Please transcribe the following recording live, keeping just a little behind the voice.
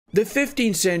The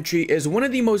 15th century is one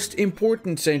of the most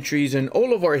important centuries in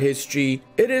all of our history.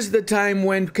 It is the time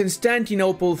when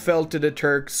Constantinople fell to the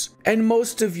Turks and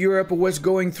most of Europe was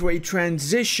going through a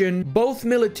transition both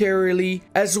militarily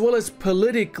as well as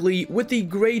politically, with the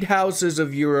great houses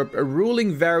of Europe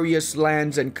ruling various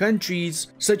lands and countries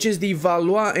such as the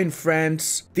Valois in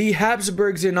France, the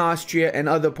Habsburgs in Austria and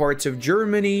other parts of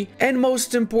Germany, and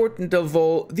most important of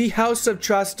all, the House of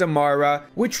Trastamara,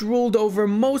 which ruled over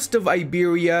most of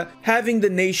Iberia, having the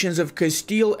nations of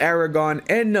Castile, Aragon,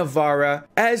 and Navarra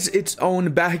as its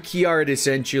own backyard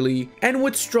essentially, and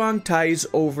with strong ties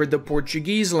over the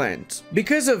Portuguese lands.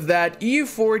 Because of that,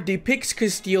 EU4 depicts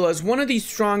Castile as one of the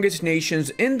strongest nations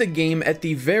in the game at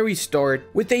the very start,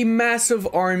 with a massive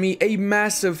army, a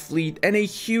massive fleet, and a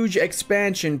huge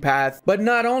expansion path. But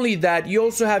not only that, you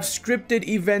also have scripted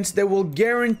events that will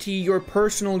guarantee your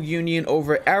personal union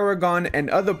over Aragon and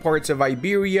other parts of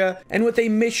Iberia, and with a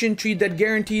mission tree that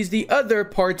guarantees the other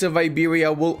parts of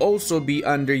Iberia will also be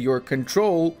under your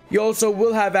control. You also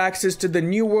will have access to the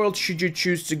New World should you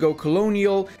choose to go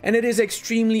colonial, and it is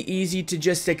extremely easy to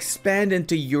just expand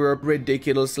into Europe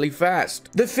ridiculously fast.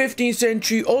 The 15th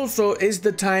century also is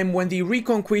the time when the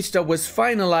Reconquista was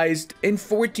finalized in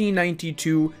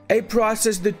 1492, a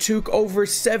process that took over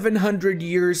 700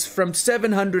 years from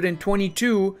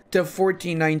 722 to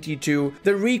 1492.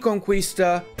 The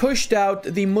Reconquista pushed out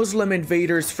the Muslim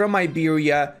invaders from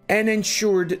Iberia and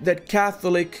ensured that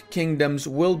Catholic kingdoms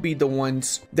will be the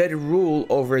ones that rule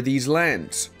over these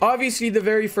lands. Obviously, the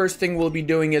very first thing we'll be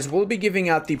doing is we'll be giving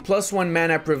out the +1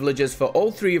 mana privileges for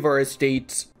all 3 of our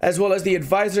estates, as well as the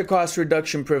advisor cost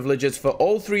reduction privileges for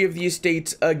all 3 of the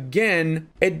estates. Again,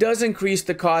 it does increase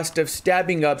the cost of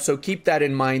stabbing up, so keep that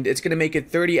in mind. It's going to make it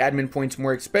 30 admin points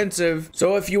more expensive.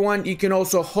 So if you want, you can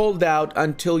also hold out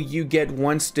until you get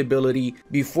 1 stability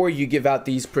before you give out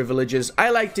these privileges. I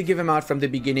like to give them out from the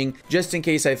beginning just in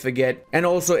case I forget, and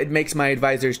also it makes my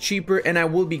advisors cheaper, and I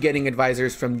will be getting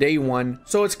advisors from day 1,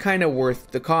 so it's kind of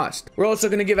worth the cost. We're also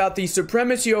going to give out the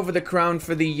supremacy over the crown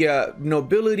for the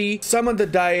nobility, summon the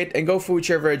diet, and go for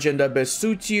whichever agenda best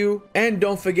suits you. And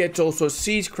don't forget to also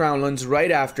seize crownlands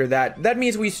right after that. That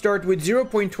means we start with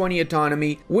 0.20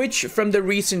 autonomy, which from the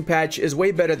recent patch is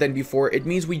way better than before. It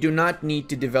means we do not need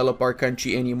to develop our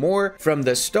country anymore from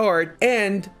the start,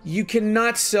 and you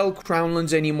cannot sell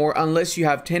crownlands anymore unless you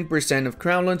have 10% of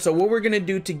crownlands. So what we're going to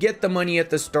do to get the money at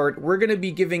the start, we're going to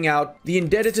be giving out the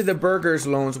indebted to the burghers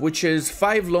loans, which is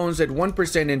 5 loans at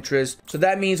 1% interest. So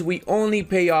that means we only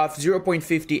pay off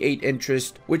 0.58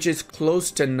 interest, which is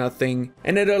close to nothing,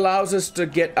 and it allows us to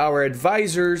get our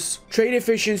advisors. Trade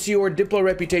efficiency or diplo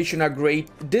reputation are great.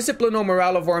 Discipline or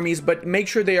morale of armies, but make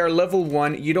sure they are level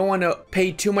 1. You don't want to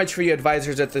pay too much for your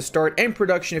advisors at the start. And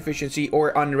production efficiency or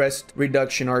unrest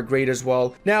reduction are great as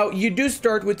well. Now, you do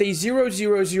start with a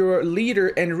 000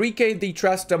 leader, Enrique the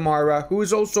Trastamara, who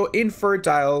is also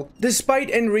infertile. Despite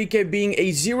Enrique being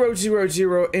a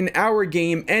 000 in our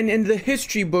game and in the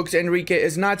history books, Enrique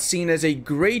is not seen as a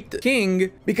great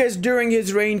king, because during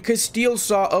his reign, Castile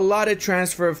saw a lot of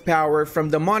transfer of power from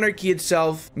the monarchy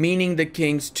itself, meaning the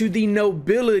kings, to the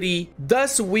nobility,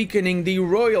 thus weakening the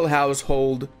royal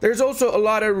household. There's also a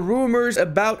lot of rumors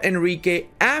about Enrique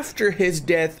after his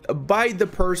death by the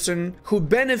person who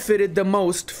benefited the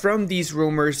most from these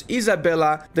rumors,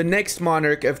 Isabella, the next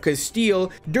monarch of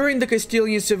Castile. During the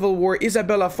Castilian Civil War,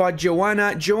 Isabella fought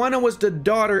Joanna. Joanna was the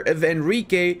daughter of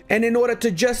Enrique, and in order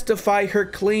to justify her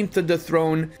claim to the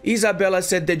throne, Isabella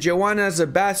said that Joanna is a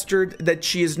bastard, that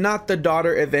she is not the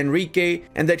daughter of Enrique,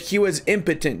 and that he was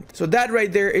impotent. So that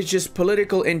right there is just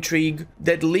political intrigue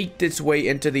that leaked its way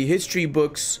into the history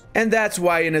books, and that's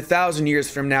why in 1,000 years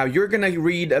from now, you're gonna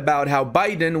read about how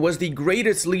Biden was the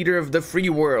greatest leader of the free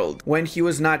world, when he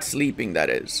was not sleeping, that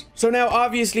is. So now,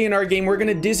 obviously in our game, we're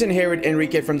gonna disinherit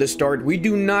Enrique from the start. We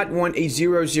do not want a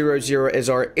 000 as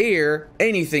our heir.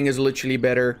 Anything is literally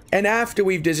better. And after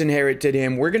we've disinherited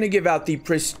him, we're gonna give out the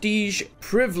prestige,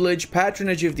 privilege,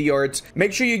 patronage of the arts.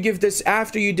 Make sure you give this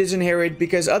after you disinherit,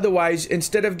 because otherwise,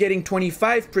 instead of getting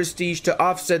 25 prestige to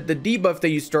offset the debuff that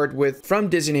you start with from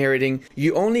disinheriting,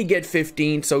 you only get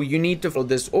 15, so you need to follow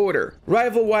this order.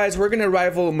 Rival wise, we're gonna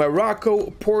rival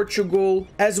Morocco, Portugal,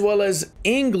 as well as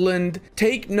England.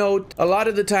 Take note, a lot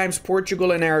of the times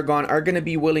Portugal and Aragon are gonna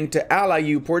be willing to ally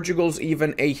you. Portugal's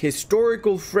even a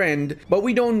historical friend, but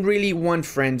we don't really want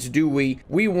friends, do we?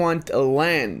 We want a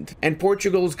land, and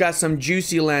Portugal's got some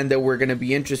juicy land that we're gonna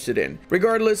be interested in.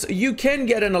 Regardless, you can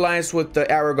get an alliance with the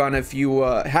Aragon if you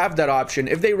have that option.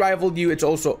 If they rivaled you, it's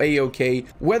also a-okay.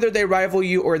 Whether they rival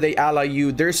you or they ally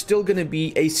you, there's there's still going to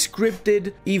be a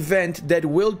scripted event that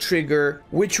will trigger,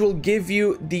 which will give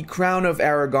you the Crown of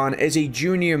Aragon as a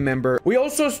junior member. We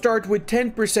also start with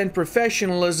 10%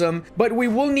 professionalism, but we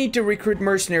will need to recruit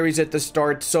mercenaries at the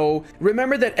start. So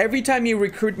remember that every time you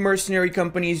recruit mercenary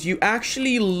companies, you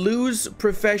actually lose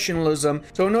professionalism.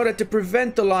 So in order to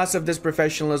prevent the loss of this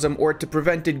professionalism, or to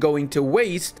prevent it going to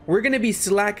waste, we're going to be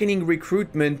slackening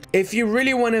recruitment. If you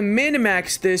really want to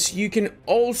min-max this, you can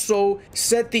also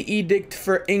set the edict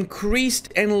for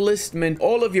increased enlistment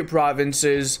all of your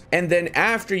provinces, and then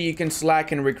after you can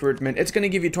slacken recruitment. It's going to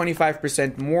give you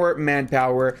 25% more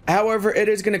manpower. However, it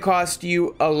is going to cost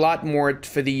you a lot more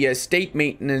for the state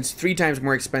maintenance, 3 times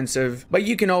more expensive, but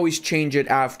you can always change it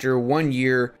after 1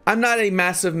 year. I'm not a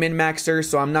massive min-maxer,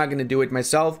 so I'm not going to do it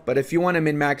myself, but if you want to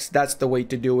min-max, that's the way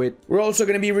to do it. We're also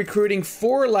going to be recruiting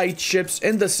 4 light ships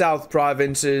in the south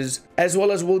provinces, as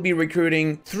well as we'll be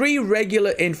recruiting 3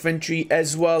 regular infantry,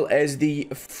 as well as the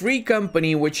free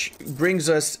company, which brings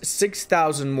us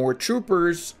 6,000 more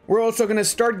troopers. We're also going to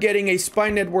start getting a spy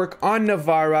network on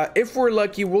Navarra. If we're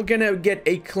lucky, we're going to get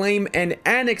a claim and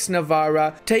annex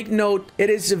Navarra. Take note, it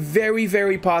is very,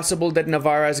 very possible that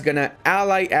Navarra is going to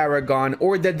ally Aragon,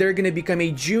 or that they're going to become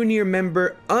a junior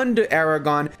member under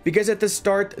Aragon, because at the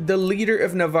start, the leader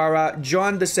of Navarra,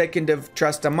 John II of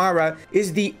Trastamara,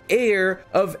 is the heir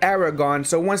of Aragon.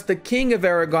 So once the king of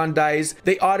Aragon dies,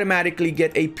 they automatically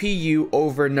get a PU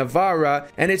over Navarra,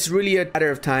 and it's really a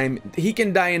matter of time. He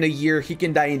can die in a year, he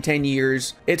can die in 10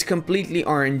 years. It's completely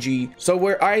RNG. So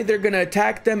we're either going to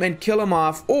attack them and kill them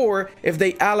off, or if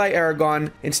they ally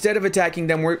Aragon, instead of attacking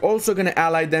them, we're also going to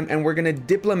ally them, and we're going to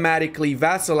diplomatically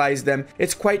vassalize them.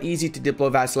 It's quite easy to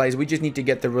diplo-vassalize. We just need to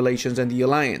get the relations and the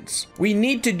alliance. We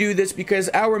need to do this because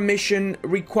our mission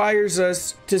requires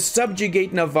us to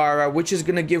subjugate Navarra, which is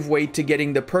going to give way to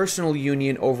getting the personal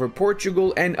union over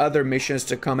Portugal and other missions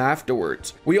to come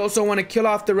afterwards. We also want to kill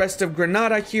off the rest of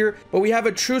Granada here, but we have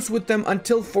a truce with them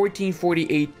until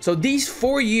 1448. So these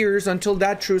 4 years until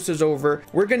that truce is over,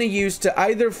 we're going to use to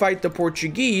either fight the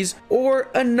Portuguese or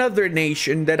another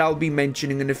nation that I'll be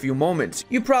mentioning in a few moments.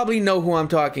 You probably know who I'm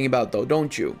talking about though,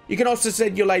 don't you? You can also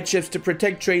set your light ships to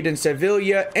protect trade in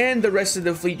Sevilla, and the rest of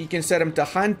the fleet you can set them to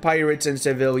hunt pirates in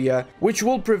Sevilla, which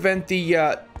will prevent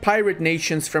the pirate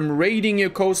nations from raiding your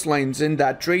coastlines in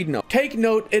that trade node. Take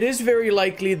note, it is very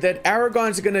likely that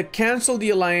Aragon's going to cancel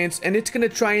the alliance, and it's going to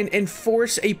try and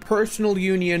enforce a personal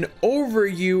union over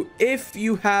you if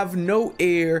you have no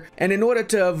heir. And in order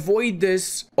to avoid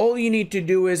this, all you need to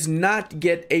do is not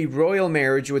get a royal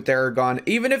marriage with Aragon.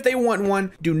 Even if they want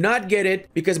one, do not get it,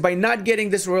 because by not getting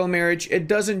this royal marriage, it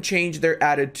doesn't change their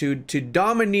attitude to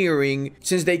domineering,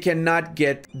 since they cannot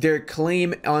get their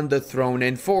claim on the throne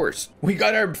enforced. We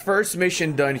got our first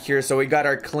mission done here, so we got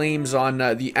our claims on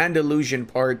the Andalusian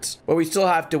parts, but we still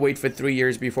have to wait for 3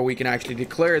 years before we can actually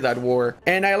declare that war.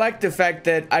 And I like the fact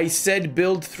that I said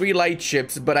build 3 light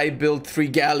ships, but I built 3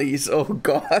 galleys. Oh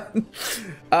god.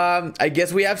 I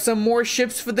guess we have some more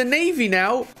ships for the navy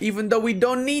now. Even though we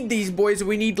don't need these boys,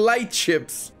 we need light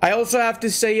ships. I also have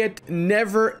to say it,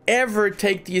 never ever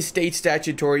take the estate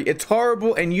statutory. It's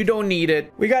horrible and you don't need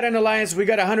it. We got an alliance, we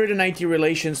got 190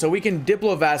 relations, so we can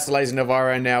diplo-vassalize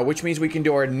Navarra now, which means we can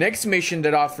do our next mission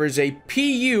that offers a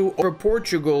PU over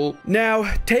Portugal.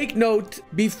 Now, take note,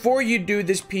 before you do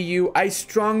this PU, I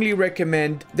strongly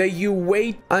recommend that you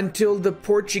wait until the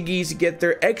Portuguese get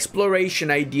their exploration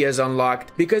ideas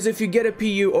unlocked, because if you get a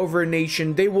PU over a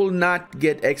nation, they will not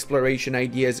get exploration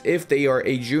ideas if they are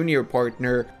a junior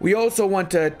partner. We also want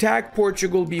to attack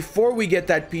Portugal before we get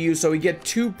that PU, so we get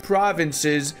 2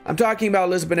 provinces. I'm talking about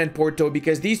Lisbon and Porto,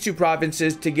 because these 2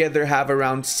 provinces together have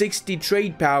around 60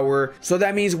 trade power, so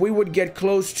that means we would get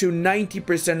close to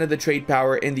 90% of the trade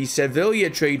power in the Sevilla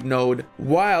trade node,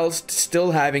 whilst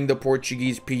still having the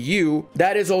Portuguese PU.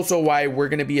 That is also why we're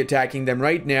going to be attacking them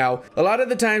right now. A lot of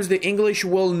the times the English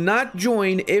will not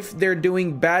join if they're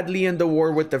doing badly in the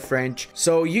war with the French,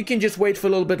 so you can just wait for a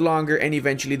little bit longer and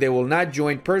eventually they will not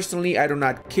join. Personally, I do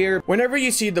not care. Whenever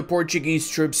you see the Portuguese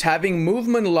troops having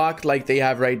movement locked like they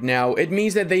have right now, it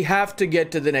means that they have to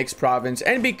get to the next province,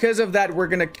 and because of that, we're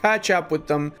going to catch up with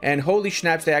them. And holy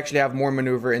snaps, they actually have more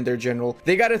maneuver in their general.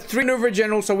 They got a 3 maneuver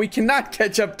general, so we cannot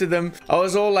catch up to them. I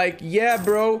was all like, yeah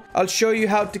bro, I'll show you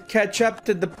how to catch up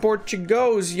to the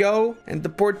Portuguese, yo. And the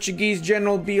Portuguese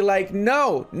general be like,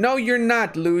 no you're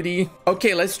not, Ludi.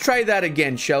 Okay, let's try that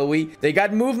again, shall we? They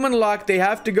got movement locked, they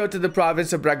have to go to the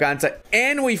province of Braganza,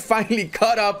 and we finally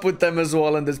caught up with them as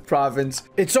well in this province.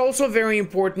 It's also very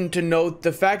important to note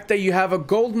the fact that you have a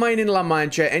gold mine in La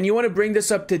Mancha and you want to bring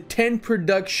this up to 10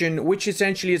 production, which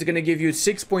essentially is going to give you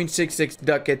 6.66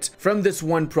 ducats from this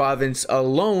one province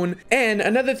alone. And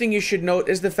another thing you should note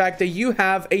is the fact that you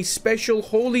have a special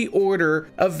holy order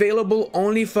available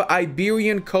only for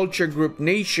Iberian culture group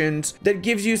nations that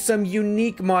gives you some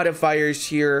unique modifiers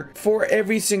here for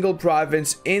every single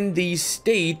province in these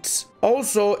states.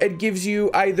 Also, it gives you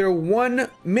either one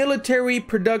military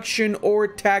production or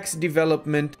tax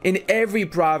development in every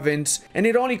province, and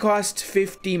it only costs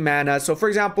 50 mana. So for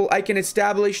example, I can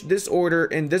establish this order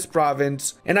in this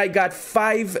province, and I got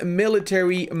 5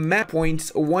 military map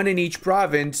points, one in each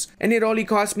province, and it only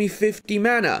cost me 50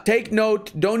 mana. Take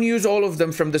note, don't use all of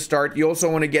them from the start. You also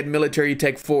want to get military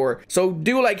tech 4. So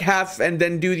do like half and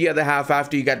then do the other half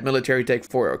after you got military tech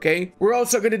 4, okay? We're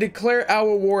also going to declare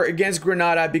our war against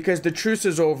Granada because the truce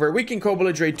is over. We can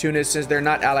co-belligerate Tunis since they're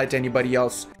not allied to anybody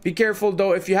else. Be careful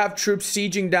though, if you have troops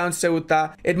sieging down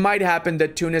Ceuta, it might happen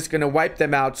that Tunis is gonna wipe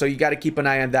them out, so you gotta keep an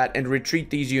eye on that and retreat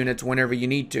these units whenever you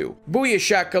need to. Booyah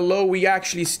Shakalo, we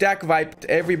actually stack viped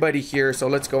everybody here, so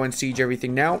let's go and siege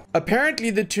everything now. Apparently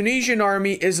the Tunisian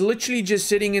army is literally just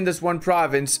sitting in this one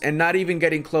province and not even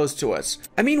getting close to us.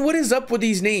 I mean, what is up with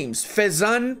these names?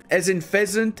 Fezan as in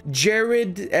pheasant,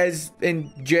 Jared as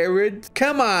in Jared?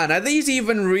 Come on, are these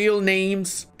even real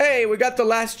names? Hey, we got the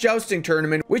last jousting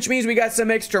tournament, which means we got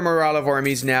some extra morale of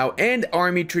armies now and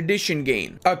army tradition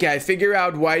gain. Okay, I figure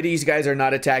out why these guys are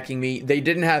not attacking me. They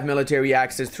didn't have military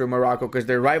access through Morocco because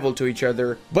they're rival to each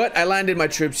other. But I landed my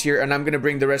troops here and I'm going to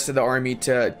bring the rest of the army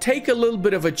to take a little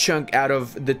bit of a chunk out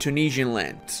of the Tunisian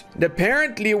lands. And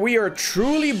apparently we are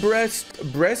truly we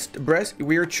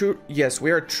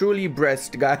are truly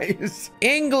Brest, guys.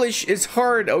 English is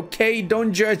hard, okay?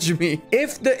 Don't judge me.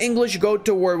 If the English go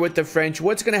to war with the French,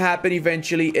 what's going to happen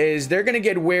eventually is they're going to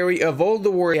get wary of all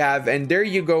the war we have, and there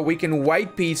you go, we can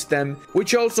white peace them,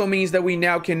 which also means that we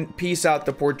now can peace out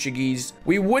the Portuguese.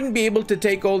 We wouldn't be able to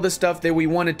take all the stuff that we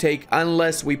want to take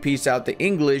unless we peace out the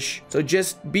English, so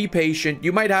just be patient.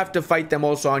 You might have to fight them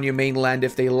also on your mainland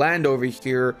if they land over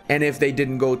here and if they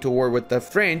didn't go to war with the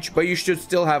French, but you should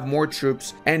still have more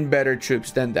troops and better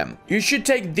troops than them. You should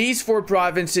take these 4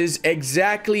 provinces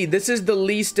exactly. This is the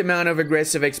least amount of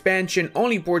aggressive expansion,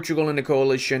 only Portugal in the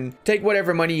coalition. Take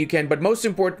whatever money you can, but most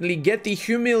importantly, get the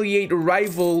humiliate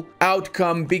rival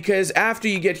outcome, because after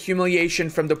you get humiliation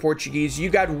from the Portuguese, you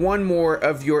got one more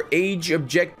of your age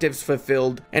objectives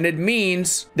fulfilled, and it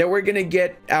means that we're gonna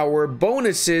get our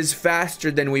bonuses faster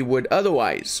than we would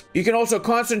otherwise. You can also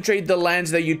concentrate the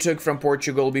lands that you took from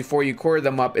Portugal before you core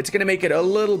them up. It's gonna make it a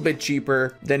little bit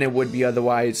cheaper than it would be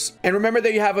otherwise. And remember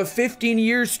that you have a 15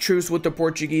 years truce with the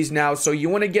Portuguese now, so you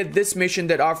want to get this mission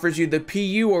that offers you the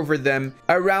PU over them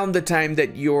around the time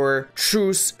that your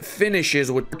truce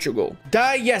finishes with Portugal.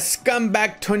 Die, ya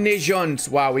scumbag Tunisians.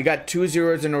 Wow, we got 2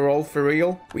 zeros in a row for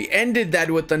real. We ended that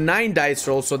with a 9 dice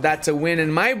roll, so that's a win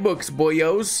in my books,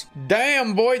 boyos.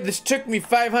 Damn, boy, this took me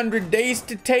 500 days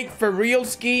to take for real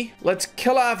ski. Let's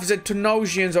kill off the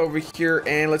Tunisians over here,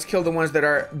 and let's kill the ones that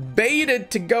are baited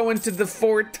to go into the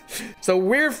fort. So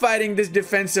we're fighting this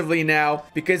defensively now,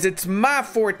 because it's my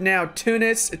fort now,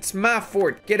 Tunis. It's my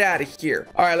fort. Get out of here.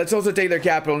 All right, let's also take their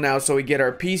capital now so we get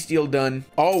our peace deal done.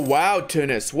 Oh, wow,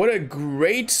 Tunis. What a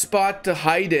great spot to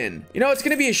hide in. You know, it's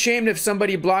going to be a shame if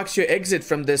somebody blocks your exit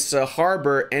from this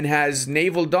harbor and has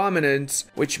naval dominance,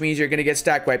 which means you're going to get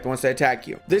stack wiped once they attack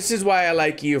you. This is why I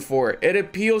like EU4. It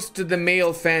appeals to the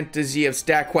male fantasy of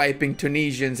stack wiping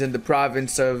Tunisians in the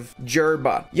province of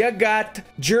Jerba. You got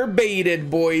Jerbaited,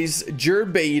 boys.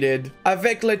 Jerbaited.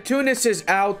 Avec le Tunis is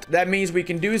out. That means we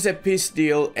can do the peace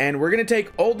deal, and we're going to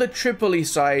take all the Tripoli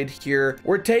side here.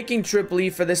 We're taking Tripoli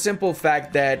for the simple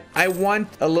fact that I want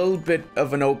a little bit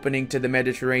of an opening to the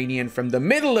Mediterranean from the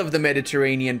middle of the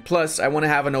Mediterranean. Plus, I want to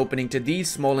have an opening to these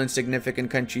small insignificant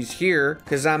countries here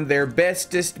because I'm their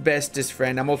bestest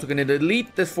friend. I'm also going to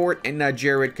delete the fort in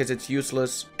Jared because it's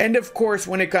useless. And of course,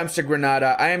 when it comes to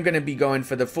Granada, I am going to be going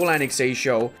for the full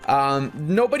annexation.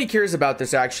 Nobody cares about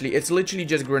this actually. It's literally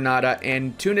just Granada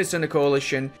and Tunis in a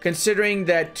coalition. Considering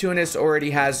that Tunis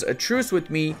already has a truce with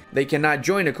me, they cannot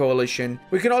join a coalition.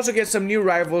 We can also get some new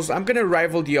rivals. I'm going to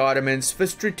rival the Ottomans for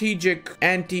strategic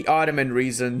anti-Ottoman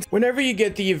reasons. Whenever you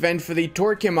get the event for the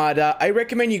Torquemada, I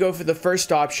recommend you go for the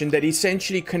first option that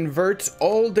essentially converts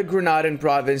all the Granadan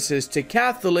provinces to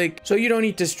Catholic, so you don't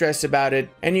need to stress about it.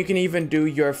 And you can even do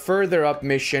your further up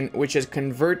mission, which is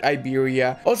convert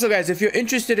Iberia. Also guys, if you're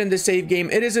interested in the save game,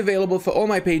 it is available for all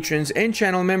my patrons and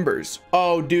channel members.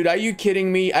 Oh dude, are you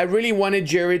kidding me? I really wanted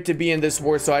Jared to be in this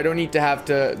war so I don't need to have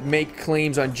to make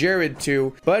claims on Jared Jared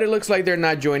too, but it looks like they're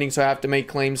not joining, so I have to make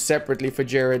claims separately for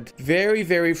Jared. Very,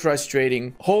 very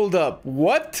frustrating. Hold up.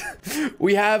 What?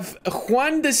 We have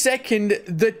Juan II,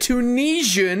 the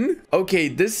Tunisian. Okay,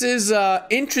 this is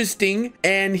interesting,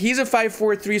 and he's a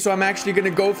 543, so I'm actually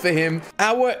gonna go for him.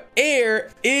 Our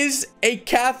heir is a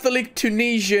Catholic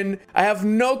Tunisian. I have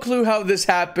no clue how this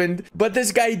happened, but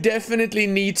this guy definitely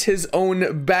needs his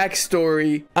own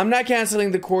backstory. I'm not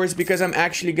canceling the cores because I'm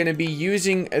actually gonna be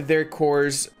using their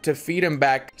cores to feed him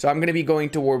back, so I'm gonna be going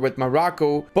to war with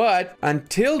Morocco. But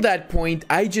until that point,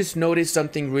 I just noticed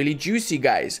something really juicy,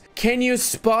 guys. Can you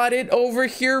spot it over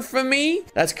here for me?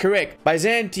 That's correct.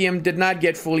 Byzantium did not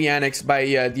get fully annexed by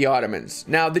the Ottomans.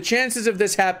 Now, the chances of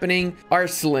this happening are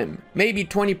slim. Maybe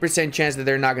 20% chance that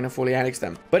they're not going to fully annex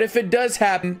them. But if it does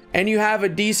happen and you have a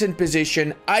decent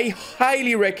position, I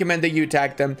highly recommend that you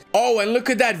attack them. Oh, and look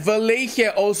at that.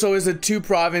 Wallachia also is a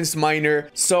 2-province minor.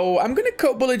 So I'm going to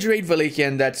co-belligerate Wallachia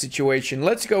in that situation.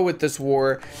 Let's go with this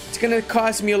war. It's going to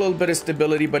cost me a little bit of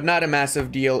stability, but not a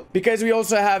massive deal. Because we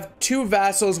also have 2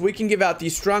 vassals, we can give out the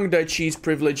strong duchies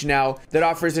privilege now that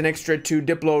offers an extra 2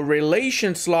 diplo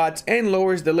relation slots and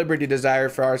lowers the liberty desire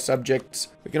for our subjects.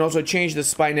 We can also change the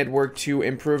spy network to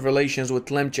improve relations with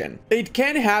Tlemcen. It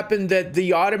can happen that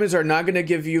the Ottomans are not going to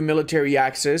give you military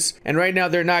access, and right now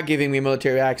they're not giving me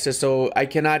military access, so I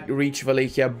cannot reach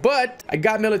Wallachia, but I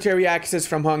got military access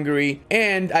from Hungary,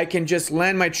 and I can just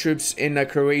land my troops in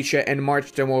Croatia and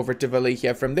march them over to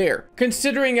Wallachia from there.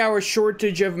 Considering our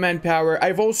shortage of manpower,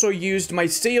 I've also used my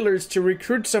sailors to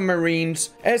recruit some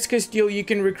Marines. As Castile, you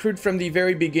can recruit from the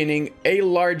very beginning a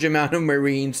large amount of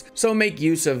Marines, so make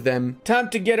use of them. Time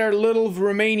to get our little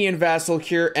Romanian vassal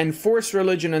here and force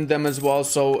religion on them as well,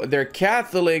 so they're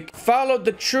Catholic. Follow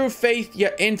the true faith, ya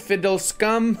infidel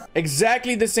scum.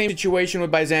 Exactly the same situation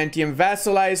with Byzantium.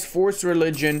 Vassalize, force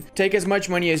religion, take as much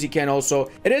money as you can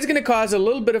also. It is going to cause a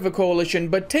little bit of a coalition,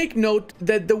 but take note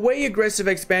that the way aggressive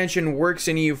expansion works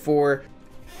in EU4...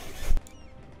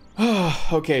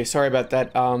 Okay, sorry about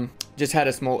that. Just had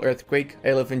a small earthquake.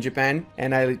 I live in Japan,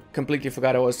 and I completely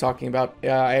forgot what I was talking about.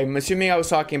 I'm assuming I was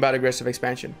talking about aggressive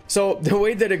expansion. So the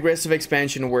way that aggressive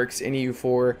expansion works in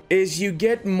EU4 is you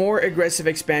get more aggressive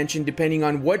expansion depending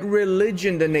on what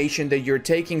religion the nation that you're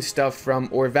taking stuff from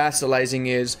or vassalizing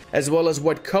is, as well as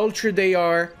what culture they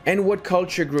are and what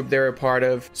culture group they're a part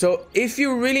of. So if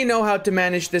you really know how to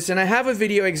manage this, and I have a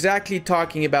video exactly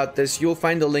talking about this, you'll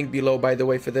find the link below, by the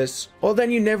way, for this, well, then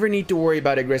you never need to worry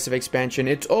about aggressive expansion.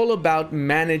 It's all about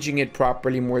managing it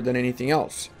properly more than anything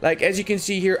else. Like, as you can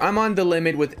see here, I'm on the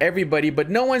limit with everybody, but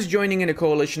no one's joining in a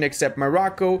coalition except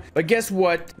Morocco. But guess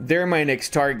what? They're my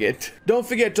next target. Don't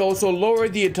forget to also lower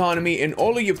the autonomy in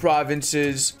all of your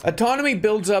provinces. Autonomy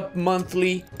builds up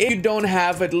monthly if you don't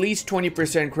have at least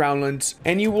 20% crownlands,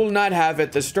 and you will not have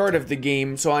at the start of the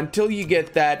game. So until you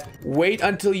get that, wait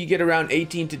until you get around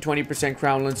 18 to 20%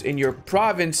 crownlands in your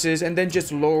provinces, and then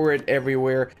just lower it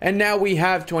everywhere. And now we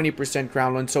have 20%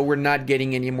 crownlands, so we're not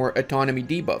getting any more autonomy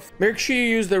debuff. Make sure you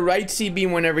use the right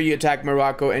C-beam whenever you attack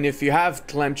Morocco, and if you have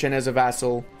Tlemcen as a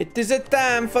vassal. It is a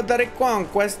time for the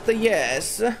reconquest,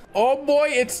 yes. Oh boy,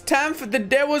 it's time for the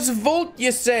Devil's Vault,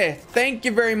 you say. Thank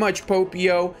you very much,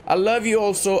 Popio. I love you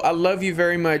also. I love you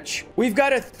very much. We've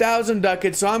got 1,000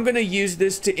 ducats, so I'm gonna use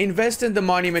this to invest in the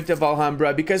Monument of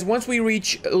Alhambra, because once we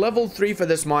reach level 3 for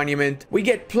this monument, we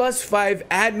get +5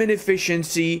 admin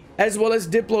efficiency, as well as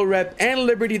Diplo Rep and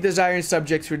Liberty Desire and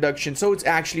Subjects Reduction, so it's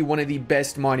actually one of the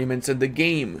best monuments in the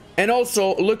game. And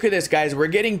also, look at this, guys. We're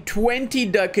getting 20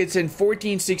 ducats in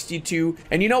 1462,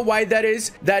 and you know why that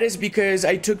is? That is because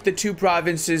I took the 2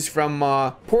 provinces from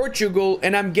Portugal,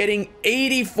 and I'm getting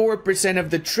 84% of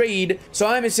the trade, so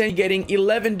I'm essentially getting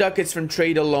 11 ducats from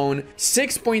trade alone,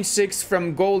 6.6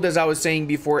 from gold, as I was saying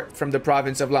before, from the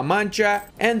province of La Mancha,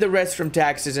 and the rest from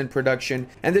taxes and production.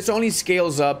 And this only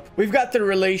scales up. We've got the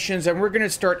relations, and we're gonna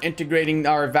start integrating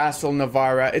our vassal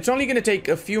Navarra. It's only going to take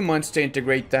a few months to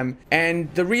integrate them,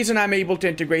 and the reason I'm able to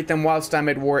integrate them whilst I'm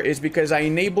at war is because I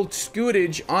enabled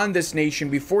scutage on this nation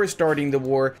before starting the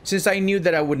war, since I knew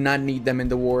that I would not need them in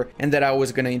the war and that I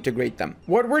was going to integrate them.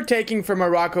 What we're taking from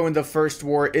Morocco in the first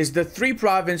war is the 3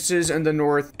 provinces in the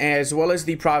north, as well as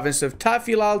the province of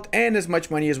Tafilalt, and as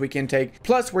much money as we can take.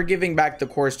 Plus, we're giving back the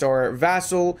course to our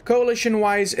vassal.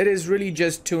 Coalition-wise, it is really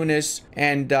just Tunis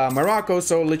and Morocco,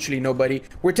 so literally nobody.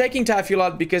 We're taking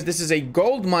Tafilalt because this is a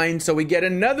gold gold mine, so we get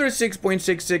another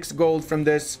 6.66 gold from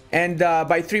this. And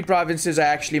by 3 provinces, I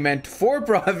actually meant 4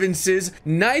 provinces.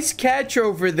 Nice catch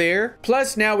over there.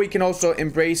 Plus, now we can also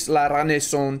embrace La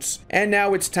Renaissance. And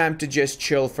now it's time to just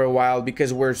chill for a while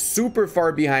because we're super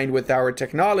far behind with our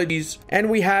technologies. And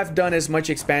we have done as much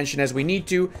expansion as we need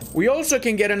to. We also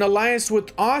can get an alliance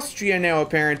with Austria now,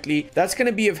 apparently. That's going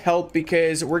to be of help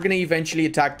because we're going to eventually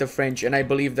attack the French. And I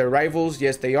believe they're rivals.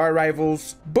 Yes, they are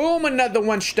rivals. Boom, another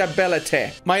one.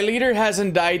 Stability. My leader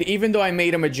hasn't died, even though I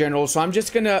made him a general. So I'm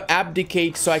just going to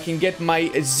abdicate so I can get my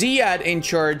Ziad in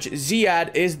charge.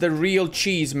 Ziad is the real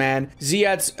cheese, man.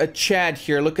 Ziad's a Chad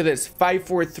here. Look at this.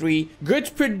 543. Goods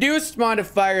produced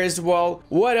modifier as well.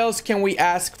 What else can we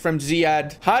ask from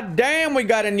Ziad? Hot damn, we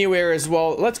got a new heir as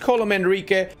well. Let's call him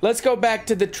Enrique. Let's go back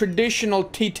to the traditional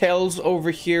details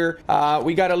over here.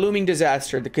 We got a looming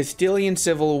disaster. The Castilian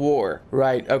Civil War.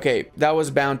 Right. Okay. That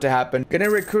was bound to happen. Gonna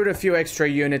recruit a few extra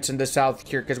units in the south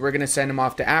here because we're gonna send them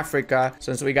off to Africa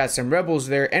since we got some rebels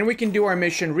there. And we can do our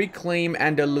mission reclaim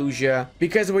Andalusia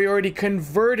because we already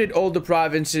converted all the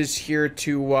provinces here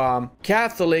to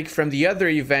Catholic from the other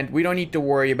event. We don't need to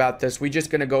worry about this. We're just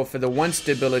gonna go for the one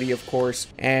stability, of course.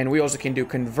 And we also can do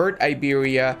convert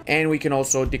Iberia, and we can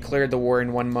also declare the war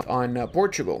in 1 month on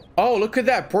Portugal. Oh, look at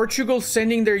that. Portugal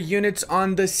sending their units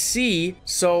on the sea.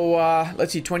 So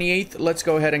let's see, 28th. Let's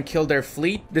go ahead and kill their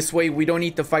fleet. This way we don't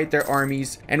need to fight their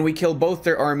armies, and we kill both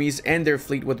their armies and their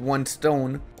fleet with 1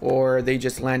 stone. Or they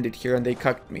just landed here and they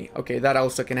cucked me. Okay, that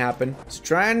also can happen. Let's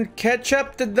try and catch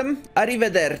up to them.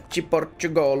 Arrivederci,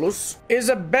 Portugalus.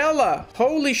 Isabella.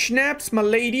 Holy snaps, my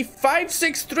lady.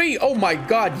 563. Oh my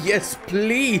god, yes,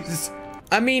 please.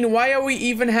 I mean, why are we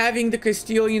even having the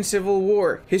Castilian Civil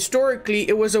War? Historically,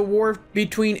 it was a war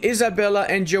between Isabella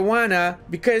and Joanna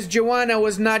because Joanna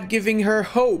was not giving her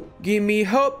hope. Give me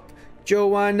hope.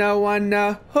 Joanna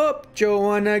wanna hope,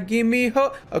 Joanna give me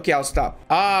hope. Okay, I'll stop.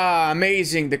 Ah,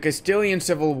 amazing. The Castilian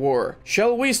Civil War.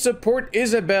 Shall we support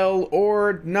Isabel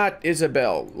or not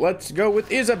Isabel? Let's go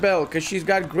with Isabel because she's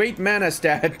got great mana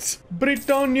stats.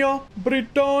 Britannia,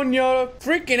 Britannia.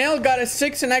 Freaking hell, got a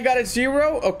 6 and I got a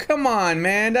 0? Oh, come on,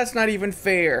 man. That's not even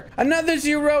fair. Another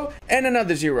 0 and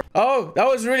another 0. Oh, that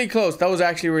was really close. That was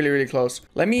actually really, really close.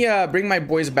 Let me bring my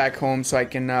boys back home so I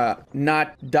can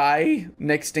not die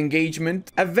next engagement.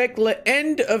 Avec le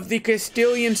end of the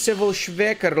Castilian Civil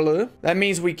Schwekerle. That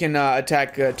means we can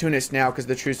attack Tunis now because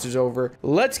the truce is over.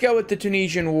 Let's go with the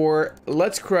Tunisian War.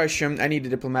 Let's crush him. I need a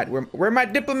diplomat. Where my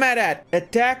diplomat at?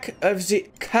 Attack of the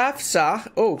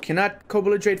Kafsa. Oh, cannot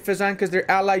co-belligerate Fezzan because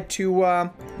they're allied to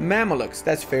Mamelukes.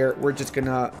 That's fair. We're just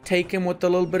gonna take him with a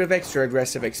little bit of extra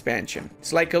aggressive expansion.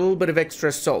 It's like a little bit of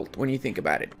extra salt when you think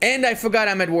about it. And I forgot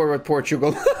I'm at war with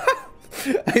Portugal.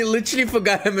 I literally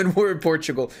forgot I'm in war with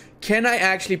Portugal. Can I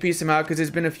actually piece them out? Because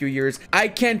it's been a few years. I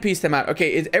can piece them out.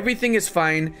 Okay, everything is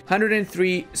fine.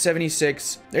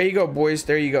 103.76. There you go, boys.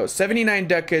 There you go. 79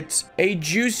 ducats. A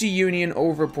juicy union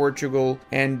over Portugal.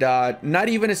 And not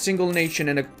even a single nation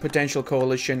in a potential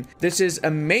coalition. This is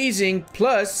amazing.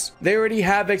 Plus, they already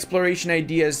have exploration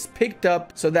ideas picked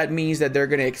up. So that means that they're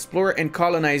going to explore and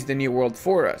colonize the New World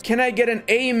for us. Can I get an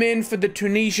amen for the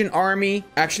Tunisian army?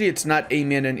 Actually, it's not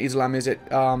amen in Islam, is it?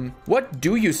 What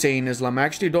do you say in Islam? I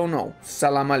actually don't know.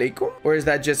 Salam alaikum? Or is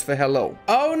that just for hello?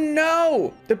 Oh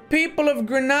no! The people of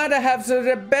Granada have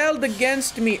rebelled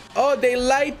against me. Oh, they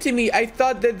lied to me. I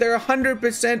thought that they're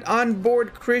 100% on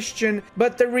board Christian,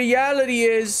 but the reality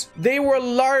is they were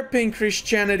LARPing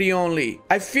Christianity only.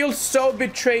 I feel so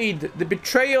betrayed. The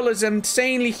betrayal is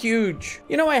insanely huge.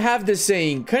 You know, I have this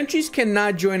saying, countries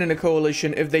cannot join in a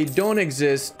coalition if they don't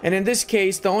exist. And in this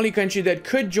case, the only country that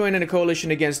could join in a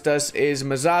coalition against us is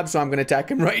Mazab, so I'm going to attack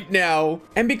him right now.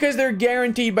 And because they're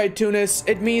guaranteed by Tunis,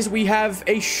 it means we have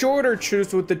a shorter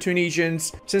truce with the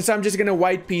Tunisians, since I'm just going to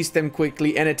white piece them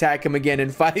quickly and attack them again in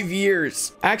 5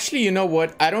 years. Actually, you know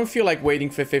what? I don't feel like waiting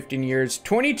for 15 years.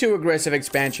 22 aggressive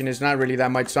expansion is not really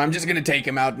that much, so I'm just going to take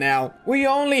him out now. We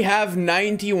only have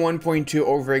 91.2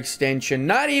 overextension.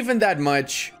 Not even that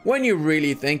much when you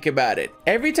really think about it.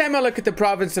 Every time I look at the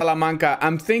province of Salamanca,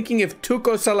 I'm thinking of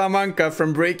Tuco Salamanca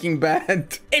from Breaking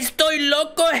Bad. Estoy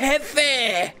loco,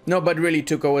 jefe! No, but really,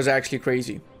 Tuco was actually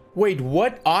crazy. Wait,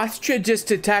 what? Austria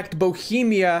just attacked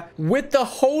Bohemia with the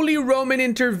Holy Roman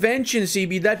intervention,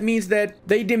 CB. That means that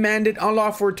they demanded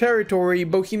unlawful territory.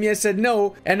 Bohemia said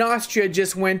no, and Austria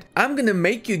just went, I'm gonna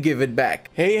make you give it back.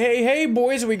 Hey, hey, hey,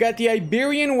 boys, we got the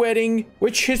Iberian wedding,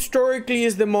 which historically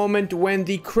is the moment when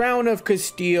the crown of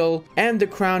Castile and the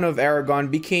crown of Aragon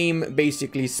became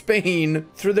basically Spain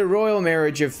through the royal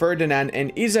marriage of Ferdinand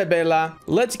and Isabella.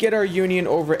 Let's get our union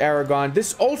over Aragon.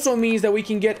 This also means that we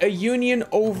can get a union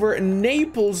over over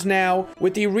Naples now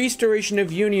with the restoration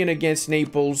of union against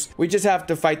Naples. We just have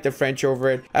to fight the French over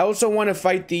it. I also want to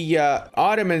fight the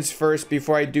Ottomans first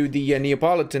before I do the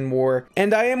Neapolitan War.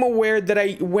 And I am aware that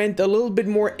I went a little bit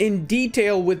more in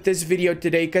detail with this video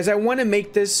today because I want to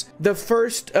make this the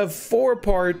first of 4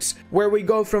 parts where we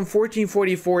go from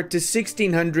 1444 to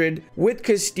 1600 with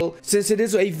Castile, since it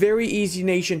is a very easy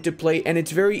nation to play and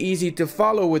it's very easy to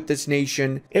follow with this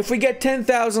nation. If we get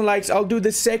 10,000 likes, I'll do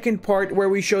the second part where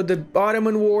we show the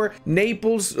Ottoman War,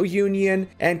 Naples Union,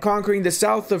 and conquering the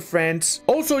south of France.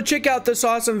 Also, check out this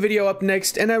awesome video up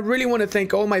next, and I really want to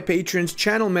thank all my patrons,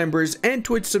 channel members, and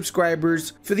Twitch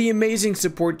subscribers for the amazing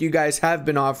support you guys have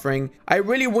been offering. I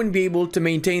really wouldn't be able to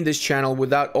maintain this channel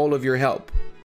without all of your help.